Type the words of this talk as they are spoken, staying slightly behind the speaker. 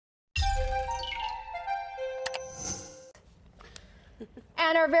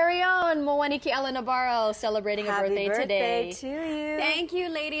And our very own Moani Navarro celebrating a birthday today. Happy birthday to you. Thank you,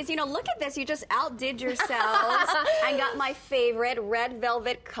 ladies. You know, look at this. You just outdid yourselves. I got my favorite red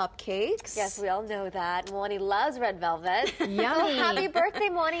velvet cupcakes. Yes, we all know that. Moani loves red velvet. Yummy. So happy birthday,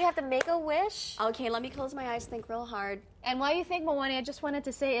 Moani. You have to make a wish. Okay, let me close my eyes, think real hard. And while you think, Moani, I just wanted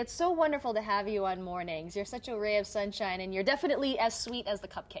to say it's so wonderful to have you on mornings. You're such a ray of sunshine, and you're definitely as sweet as the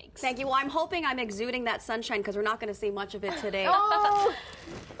cupcakes. Thank you. Well, I'm hoping I'm exuding that sunshine because we're not going to see much of it today. Oh!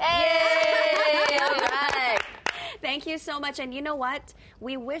 Hey! All right. Thank you so much. And you know what?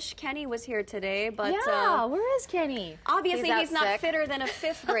 We wish Kenny was here today, but Yeah, where is Kenny? obviously he's not sick. fitter than a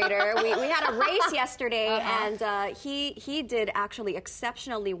fifth grader. We had a race yesterday, and he did actually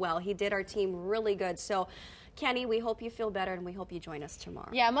exceptionally well. He did our team really good. So, Kenny, we hope you feel better, and we hope you join us tomorrow.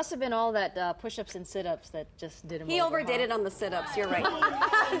 Yeah, it must have been all that push-ups and sit-ups that just did him He over, overdid huh? it on the sit-ups. You're right.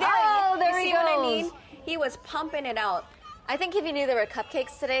 Oh, there you he see what I goes. mean? He was pumping it out. I think if he knew there were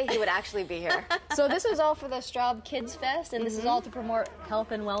cupcakes today, he would actually be here. So this is all for the Straub Kids Fest, and this is all to promote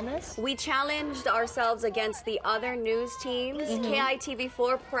health and wellness? We challenged ourselves against the other news teams.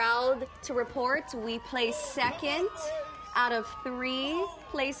 KITV4 proud to report we placed second out of 3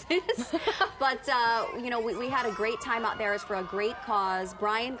 places. But, you know, we had a great time out there. It's for a great cause.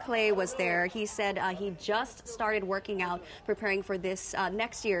 Brian Clay was there. He said he just started working out, preparing for this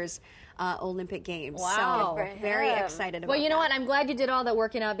next year's Olympic Games. Wow. So very excited about Well, you know that. what? I'm glad you did all that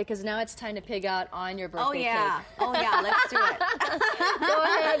working out because now it's time to pig out on your birthday Oh, yeah. cake. Oh, yeah. Let's do it. Go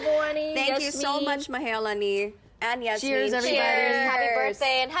ahead, Moani. Thank you so Yasmin. much, Mahelani. And Yasmin. Cheers, everybody. Cheers. Happy Cheers.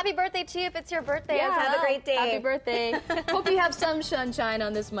 birthday. And happy birthday to you if it's your birthday. Yeah. Have a great day. Happy birthday. Hope you have some sunshine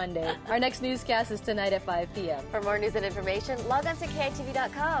on this Monday. Our next newscast is tonight at 5 p.m. For more news and information, log on to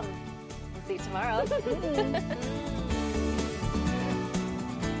KITV.com. We'll see you tomorrow.